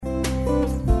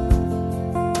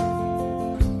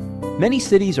Many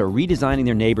cities are redesigning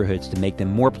their neighborhoods to make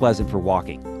them more pleasant for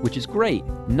walking, which is great,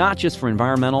 not just for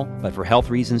environmental, but for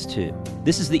health reasons too.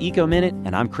 This is the Eco Minute,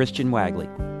 and I'm Christian Wagley.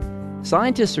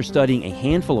 Scientists are studying a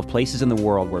handful of places in the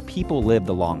world where people live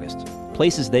the longest,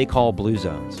 places they call blue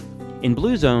zones. In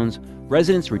blue zones,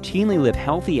 residents routinely live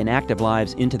healthy and active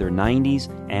lives into their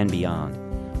 90s and beyond.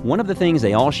 One of the things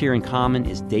they all share in common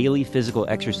is daily physical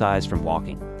exercise from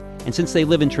walking. And since they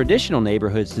live in traditional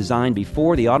neighborhoods designed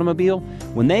before the automobile,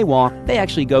 when they walk, they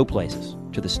actually go places,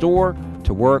 to the store,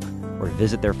 to work, or to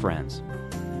visit their friends.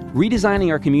 Redesigning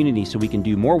our community so we can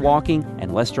do more walking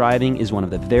and less driving is one of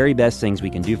the very best things we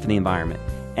can do for the environment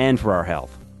and for our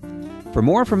health. For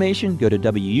more information, go to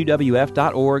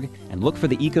WUWF.org and look for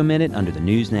the Eco Minute under the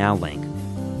News Now link.